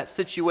place, that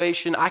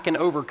situation. I can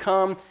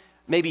overcome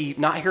maybe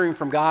not hearing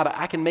from God.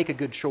 I can make a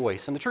good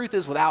choice. And the truth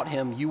is, without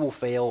him, you will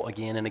fail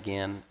again and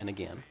again and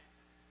again.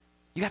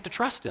 You have to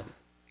trust him.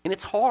 And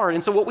it's hard.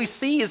 And so what we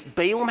see is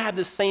Balaam had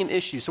this same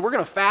issue. So we're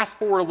going to fast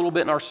forward a little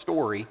bit in our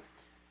story.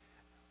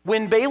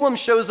 When Balaam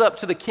shows up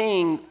to the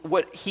king,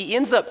 he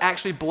ends up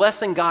actually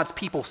blessing God's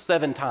people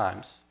 7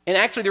 times. And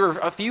actually, there are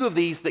a few of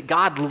these that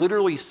God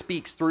literally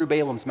speaks through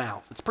Balaam's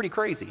mouth. It's pretty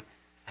crazy.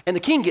 And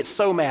the king gets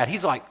so mad.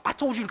 He's like, I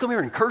told you to come here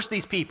and curse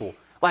these people.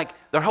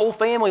 Their whole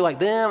family,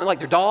 them,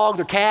 their dog,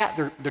 their cat,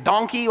 their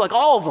donkey,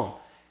 all of them.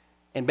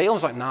 And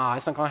Balaam's like, nah,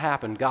 it's not going to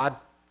happen. God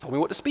told me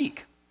what to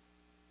speak.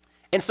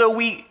 And so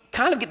we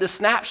kind of get this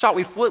snapshot.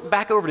 We flip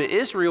back over to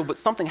Israel, but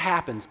something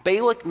happens.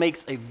 Balak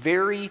makes a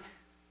very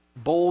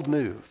bold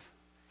move.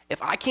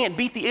 If I can't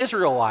beat the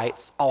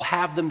Israelites, I'll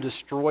have them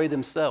destroy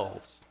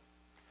themselves.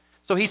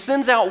 So he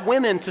sends out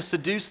women to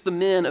seduce the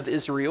men of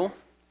Israel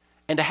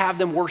and to have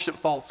them worship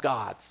false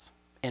gods.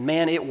 And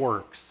man, it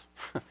works.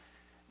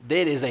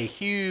 That is a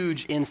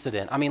huge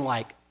incident.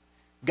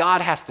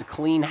 God has to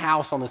clean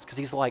house on this because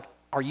he's like,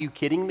 are you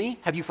kidding me?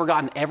 Have you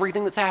forgotten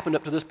everything that's happened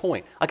up to this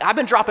point? I've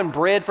been dropping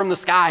bread from the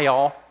sky,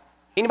 y'all.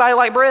 Anybody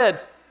like bread?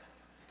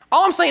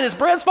 All I'm saying is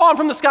bread's falling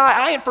from the sky.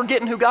 I ain't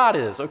forgetting who God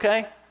is,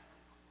 okay?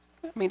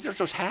 It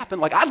just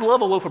happened. I'd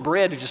love a loaf of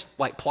bread to just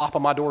plop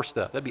on my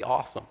doorstep. That'd be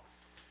awesome.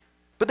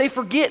 But they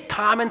forget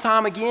time and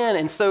time again,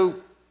 and so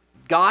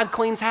God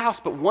cleans house.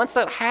 But once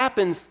that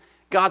happens,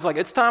 God's like,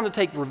 it's time to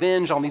take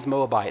revenge on these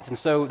Moabites. And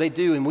so they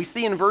do. And we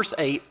see in verse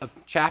 8 of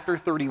chapter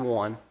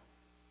 31,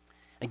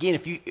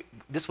 again,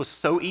 this was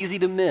so easy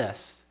to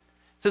miss.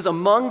 It says,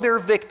 among their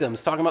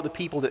victims, talking about the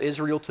people that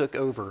Israel took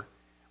over,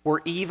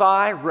 were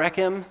Evi,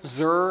 Rechem,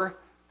 Zur,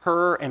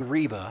 Hur, and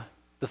Reba,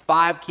 the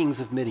 5 kings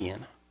of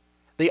Midian.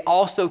 They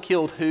also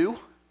killed who?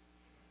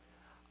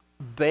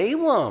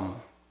 Balaam.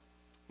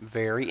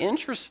 Very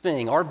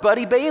interesting. Our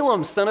buddy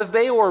Balaam, son of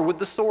Beor, with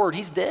the sword,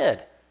 he's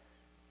dead.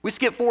 We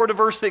skip forward to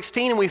verse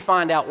 16 and we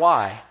find out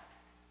why.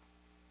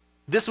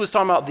 This was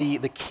talking about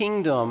the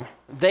kingdom.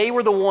 They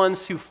were the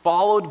ones who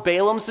followed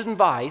Balaam's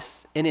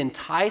advice and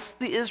enticed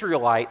the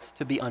Israelites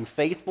to be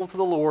unfaithful to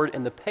the Lord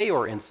in the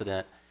Peor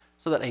incident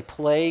so that a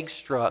plague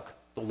struck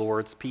the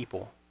Lord's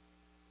people.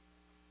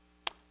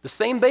 The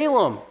same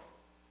Balaam,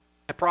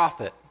 a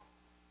prophet,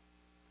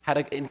 had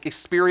an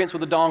experience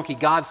with a donkey.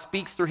 God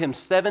speaks through him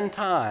 7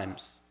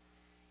 times,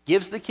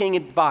 gives the king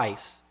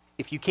advice.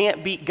 If you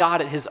can't beat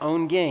God at his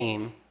own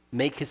game,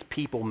 make his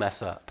people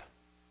mess up.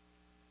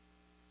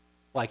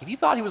 If you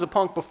thought he was a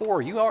punk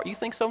before, you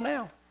think so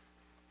now?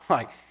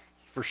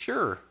 For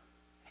sure.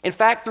 In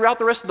fact, throughout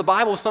the rest of the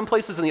Bible, some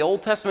places in the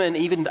Old Testament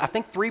and even, I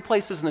think, 3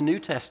 places in the New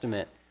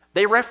Testament,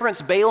 they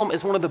reference Balaam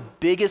as one of the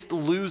biggest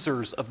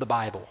losers of the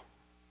Bible.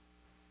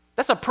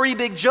 That's a pretty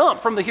big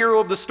jump from the hero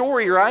of the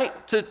story,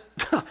 right? To,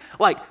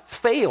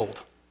 failed.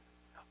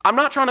 I'm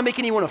not trying to make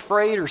anyone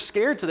afraid or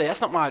scared today.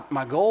 That's not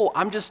my goal.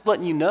 I'm just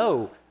letting you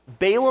know,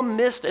 Balaam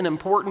missed an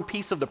important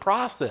piece of the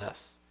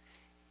process.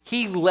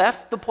 He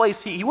left the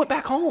place, he went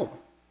back home.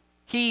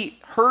 He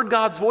heard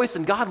God's voice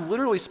and God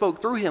literally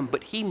spoke through him,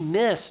 but he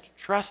missed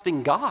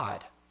trusting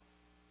God.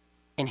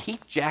 And he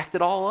jacked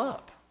it all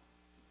up.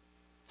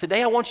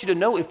 Today I want you to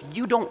know, if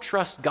you don't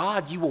trust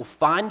God, you will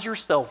find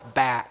yourself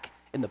back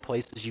in the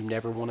places you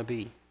never want to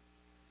be.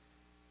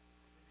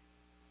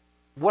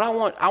 What I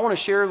want to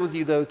share with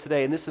you though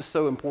today, and this is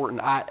so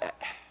important,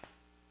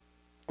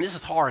 this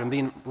is hard, I'm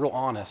being real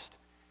honest.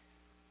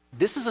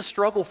 This is a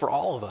struggle for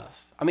all of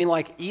us.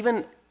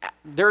 Even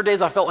there are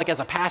days I felt like as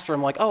a pastor,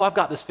 I'm like, oh, I've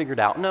got this figured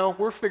out. No,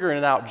 we're figuring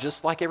it out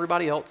just like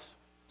everybody else.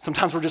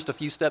 Sometimes we're just a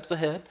few steps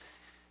ahead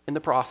in the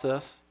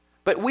process.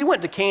 But we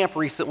went to camp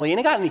recently.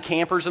 Any got any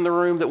campers in the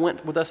room that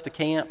went with us to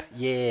camp?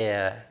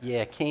 Yeah,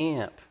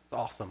 camp. It's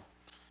awesome.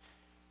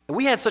 And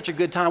we had such a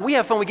good time. We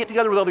have fun. We get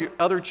together with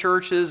other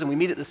churches, and we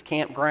meet at this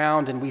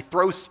campground, and we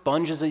throw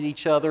sponges at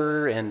each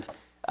other, and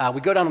we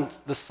go down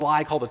the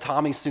slide called the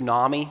Tommy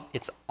Tsunami.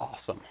 It's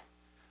awesome.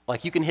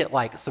 Like, you can hit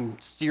like some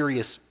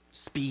serious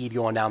speed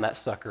going down that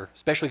sucker,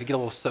 especially if you get a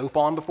little soap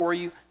on before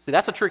you. See,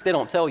 that's a trick they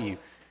don't tell you.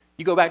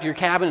 You go back to your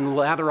cabin and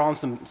lather on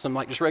some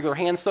like just regular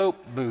hand soap,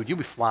 boom, you'll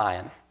be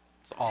flying.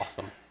 It's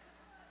awesome.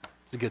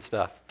 It's good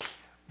stuff.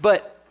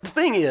 But the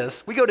thing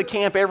is, we go to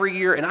camp every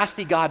year, and I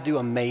see God do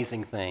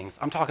amazing things.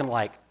 I'm talking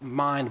like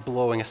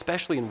mind-blowing,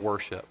 especially in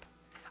worship.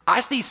 I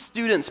see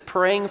students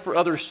praying for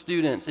other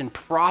students and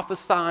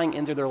prophesying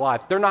into their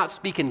lives. They're not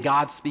speaking,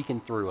 God's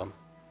speaking through them.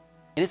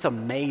 And it's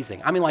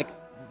amazing. I mean, like,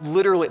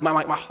 literally,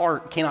 my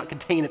heart cannot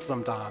contain it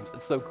sometimes.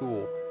 It's so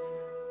cool.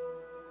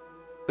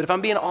 But if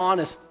I'm being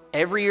honest,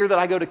 every year that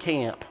I go to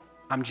camp,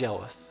 I'm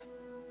jealous.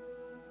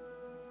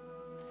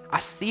 I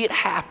see it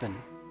happen,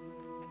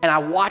 and I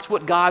watch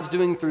what God's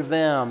doing through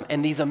them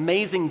and these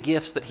amazing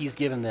gifts that he's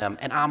given them,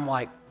 and I'm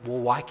like, well,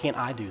 why can't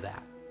I do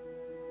that?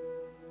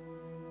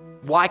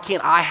 Why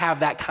can't I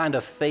have that kind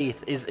of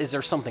faith? Is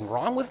there something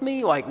wrong with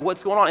me? Like,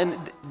 what's going on?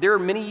 And there are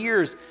many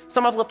years,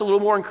 some I've left a little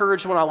more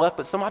encouraged when I left,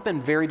 but some I've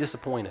been very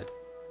disappointed.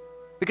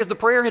 Because the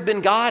prayer had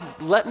been, God,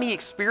 let me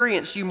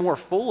experience you more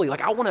fully.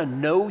 Like, I want to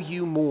know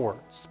you more.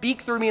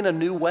 Speak through me in a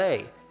new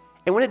way.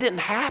 And when it didn't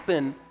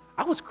happen,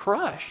 I was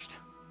crushed.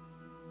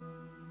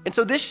 And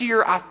so this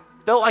year, I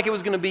felt like it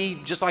was going to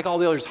be just like all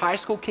the others. High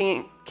school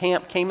camp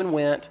came and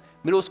went.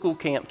 Middle school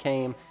camp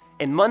came.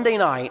 And Monday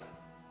night,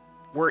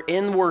 we're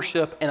in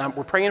worship, and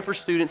we're praying for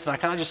students, and I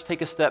kind of just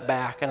take a step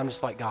back, and I'm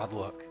just like, God,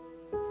 look,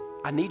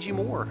 I need you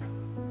more.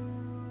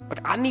 Like,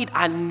 I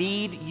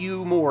need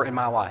you more in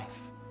my life.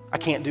 I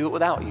can't do it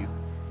without you.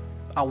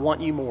 I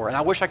want you more. And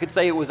I wish I could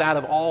say it was out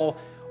of all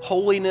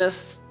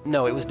holiness.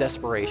 No, it was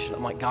desperation.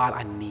 I'm like, God,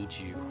 I need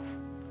you.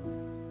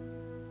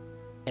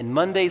 And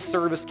Monday's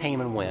service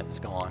came and went. It's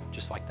gone,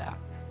 just like that.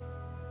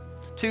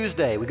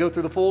 Tuesday, we go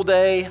through the full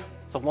day.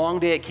 It's a long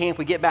day at camp.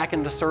 We get back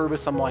into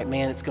service. I'm like,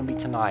 man, it's going to be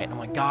tonight. I'm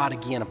like, God,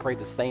 again, I prayed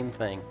the same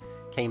thing.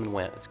 Came and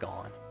went. It's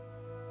gone.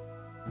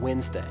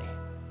 Wednesday,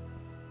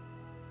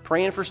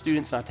 praying for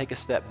students, and I take a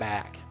step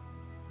back.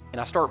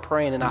 And I start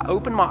praying, and I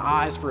open my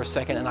eyes for a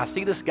second, and I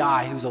see this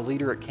guy who's a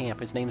leader at camp.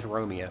 His name's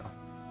Romeo.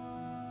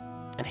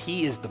 And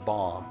he is the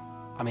bomb.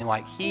 I mean,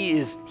 like,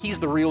 he's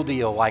the real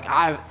deal. Like,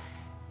 I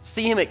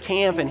see him at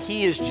camp, and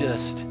he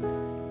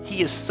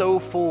is so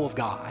full of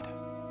God.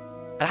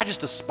 And I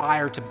just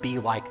aspire to be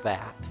like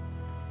that.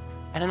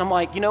 And then I'm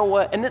like, you know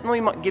what? And then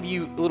let me give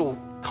you a little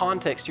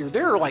context here.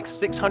 There are like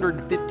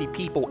 650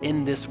 people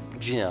in this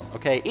gym,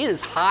 okay? It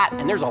is hot,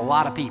 and there's a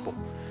lot of people.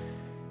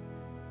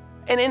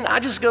 And then I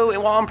just go,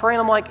 and while I'm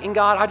praying, I'm like, and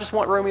God, I just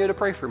want Romeo to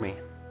pray for me.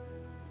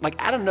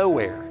 Like, out of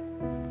nowhere.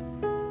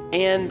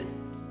 And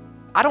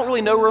I don't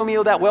really know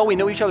Romeo that well. We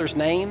know each other's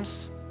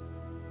names.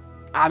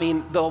 I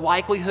mean, the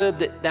likelihood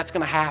that that's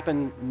going to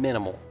happen,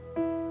 minimal.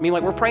 I mean,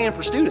 like, we're praying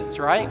for students,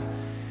 right?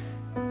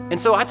 And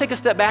so I take a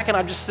step back, and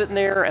I'm just sitting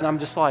there, and I'm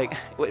just like,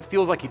 it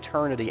feels like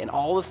eternity. And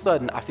all of a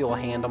sudden, I feel a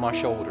hand on my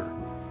shoulder,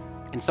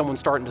 and someone's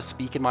starting to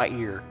speak in my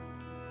ear,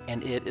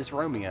 and it is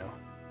Romeo.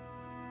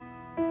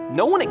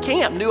 No one at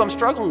camp knew I'm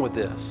struggling with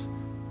this.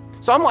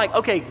 So I'm like,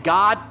 okay,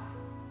 God,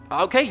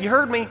 okay, you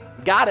heard me.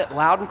 Got it,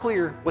 loud and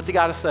clear. What's he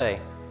got to say?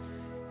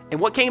 And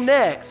what came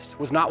next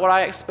was not what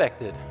I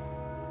expected.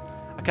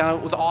 I kind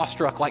of was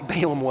awestruck like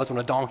Balaam was when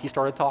a donkey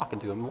started talking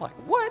to him. I'm like,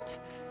 what?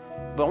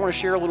 But I want to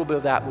share a little bit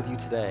of that with you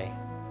today.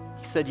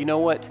 He said, you know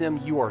what, Tim?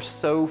 You are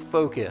so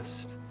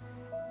focused.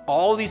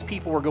 All of these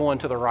people are going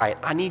to the right.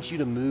 I need you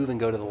to move and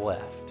go to the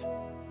left.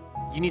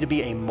 You need to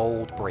be a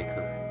mold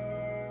breaker.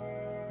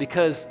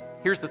 Because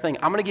here's the thing.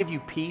 I'm going to give you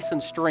peace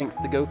and strength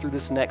to go through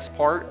this next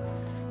part,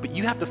 but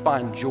you have to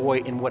find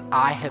joy in what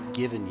I have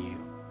given you.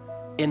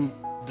 In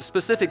the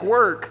specific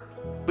work,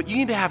 but you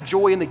need to have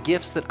joy in the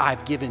gifts that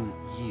I've given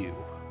you.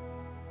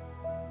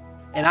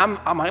 And I'm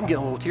getting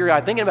a little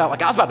teary-eyed thinking about,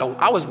 like,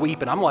 I was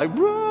weeping. I'm like,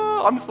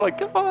 whoa. I'm just like,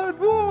 God,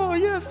 whoa,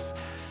 yes.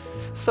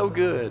 So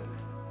good.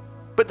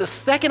 But the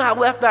second I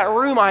left that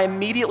room, I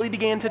immediately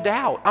began to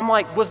doubt. I'm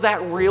like,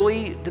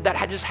 did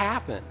that just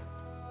happen?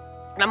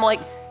 And I'm like,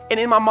 and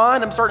in my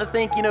mind, I'm starting to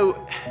think,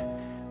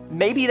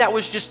 maybe that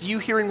was just you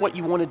hearing what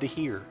you wanted to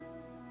hear.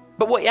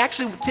 But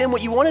Tim,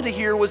 what you wanted to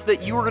hear was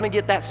that you were going to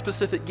get that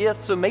specific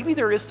gift, so maybe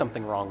there is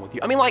something wrong with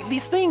you. I mean, like,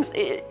 these things,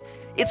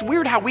 it's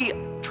weird how we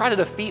try to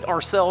defeat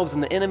ourselves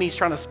and the enemy's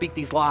trying to speak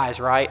these lies,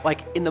 right?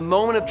 Like, in the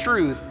moment of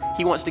truth,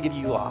 he wants to give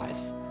you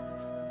lies.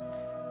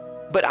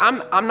 But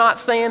I'm not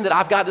saying that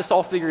I've got this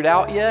all figured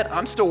out yet.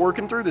 I'm still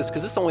working through this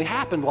because this only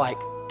happened like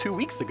 2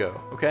 weeks ago,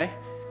 okay?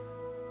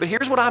 But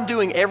here's what I'm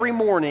doing every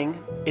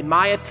morning in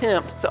my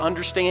attempt to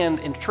understand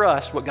and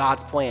trust what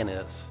God's plan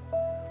is.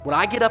 When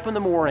I get up in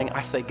the morning,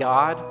 I say,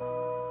 God,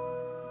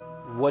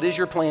 what is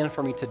your plan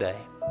for me today?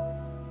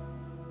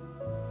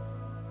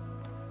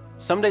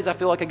 Some days I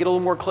feel like I get a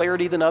little more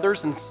clarity than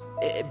others,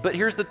 but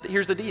here's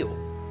the deal.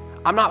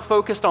 I'm not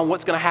focused on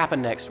what's going to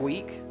happen next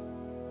week.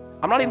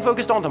 I'm not even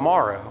focused on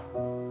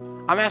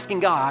tomorrow. I'm asking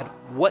God,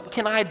 what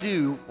can I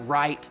do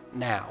right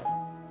now?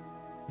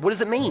 What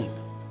does it mean?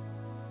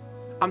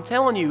 I'm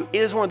telling you,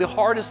 it is one of the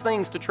hardest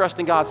things to trust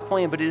in God's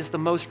plan, but it is the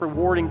most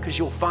rewarding because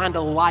you'll find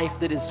a life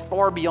that is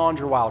far beyond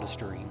your wildest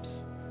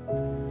dreams.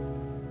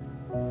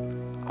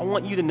 I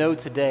want you to know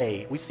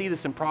today, we see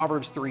this in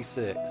Proverbs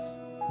 3:6,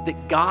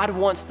 that God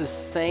wants the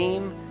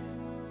same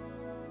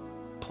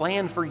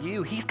plan for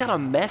you. He's got a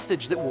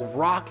message that will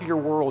rock your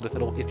world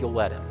if you'll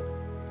let him.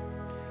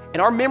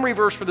 And our memory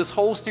verse for this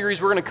whole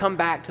series, we're going to come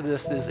back to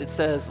this, is it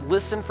says,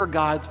 listen for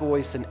God's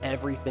voice in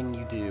everything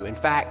you do. In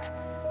fact,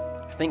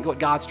 I think what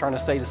God's trying to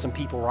say to some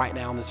people right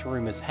now in this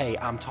room is, hey,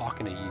 I'm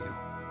talking to you.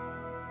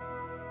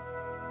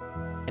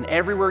 And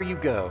everywhere you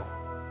go,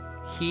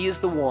 he is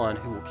the one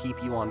who will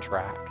keep you on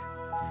track.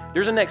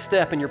 There's a next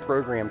step in your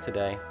program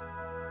today.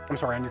 On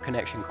your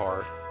connection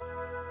card.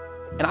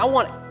 And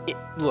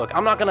look,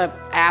 I'm not going to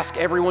ask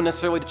everyone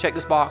necessarily to check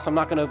this box. I'm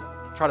not going to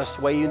try to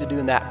sway you into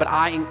doing that, but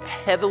I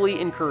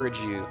heavily encourage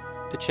you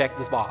to check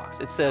this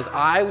box. It says,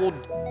 I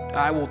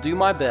will do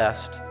my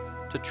best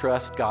to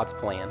trust God's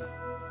plan.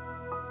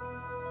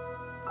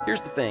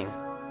 Here's the thing.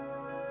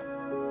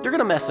 You're going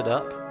to mess it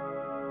up.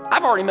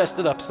 I've already messed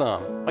it up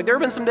some. Like, there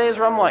have been some days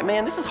where I'm like,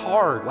 man, this is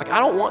hard. Like, I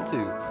don't want to.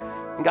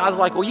 And God's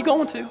like, well, you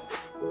going to.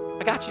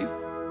 I got you.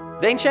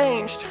 They ain't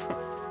changed.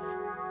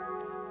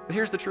 But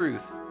here's the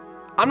truth.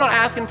 I'm not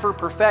asking for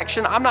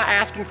perfection. I'm not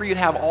asking for you to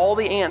have all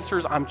the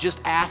answers. I'm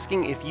just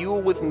asking if you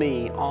will, with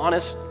me,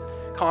 honest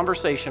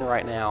conversation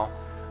right now,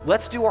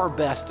 let's do our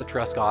best to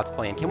trust God's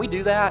plan. Can we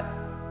do that?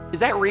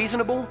 Is that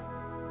reasonable?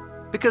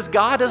 Because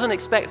God doesn't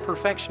expect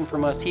perfection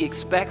from us. He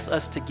expects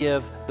us to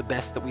give the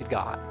best that we've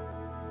got.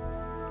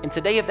 And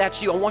today, if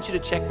that's you, I want you to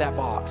check that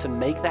box and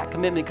make that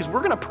commitment, because we're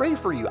going to pray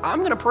for you. I'm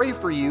going to pray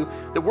for you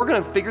that we're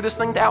going to figure this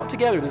thing out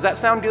together. Does that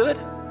sound good?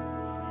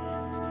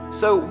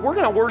 So we're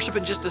going to worship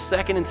in just a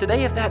second. And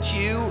today, if that's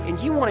you and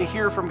you want to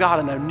hear from God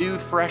in a new,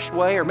 fresh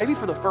way, or maybe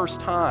for the first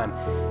time,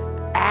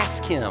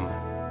 ask him.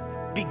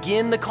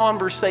 Begin the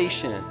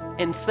conversation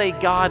and say,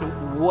 God,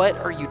 what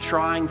are you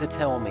trying to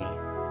tell me?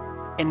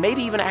 And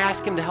maybe even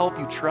ask him to help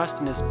you trust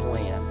in his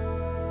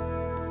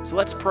plan. So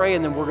let's pray,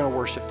 and then we're going to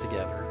worship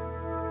together.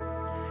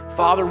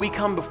 Father, we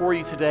come before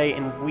you today,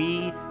 and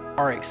we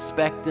are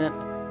expectant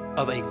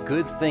of a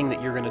good thing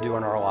that you're going to do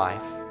in our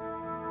life.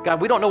 God,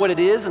 we don't know what it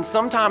is, and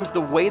sometimes the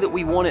way that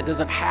we want it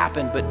doesn't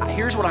happen, but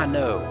here's what I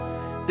know,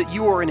 that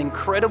you are an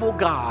incredible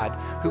God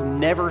who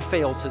never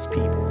fails his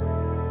people.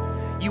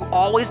 You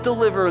always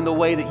deliver in the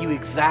way that you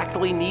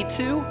exactly need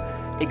to,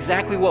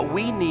 exactly what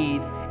we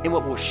need, and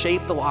what will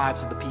shape the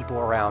lives of the people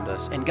around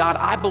us. And God,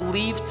 I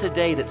believe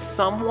today that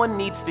someone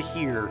needs to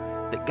hear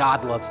that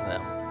God loves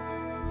them.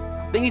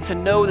 They need to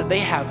know that they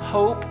have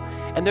hope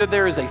and that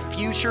there is a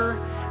future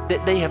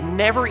that they have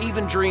never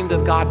even dreamed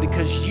of, God,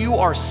 because you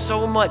are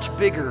so much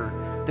bigger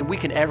than we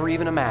can ever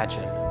even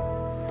imagine.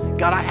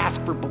 God, I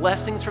ask for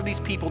blessings for these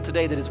people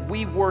today, that as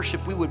we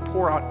worship, we would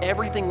pour out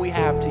everything we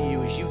have to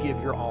you as you give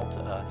your all to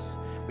us.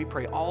 We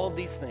pray all of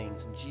these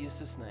things in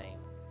Jesus' name.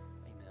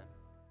 Amen.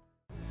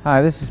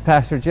 Hi, this is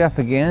Pastor Jeff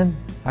again.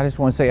 I just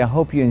want to say I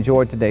hope you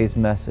enjoyed today's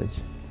message.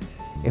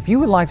 If you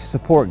would like to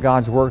support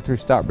God's work through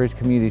Stockbridge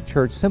Community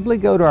Church, simply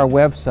go to our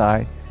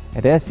website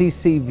at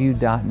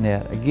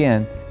sccview.net.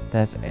 Again,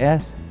 that's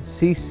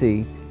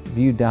sccview.net,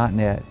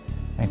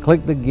 and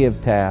click the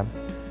Give tab.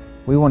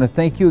 We want to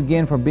thank you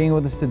again for being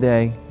with us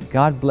today.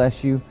 God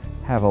bless you.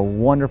 Have a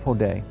wonderful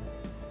day.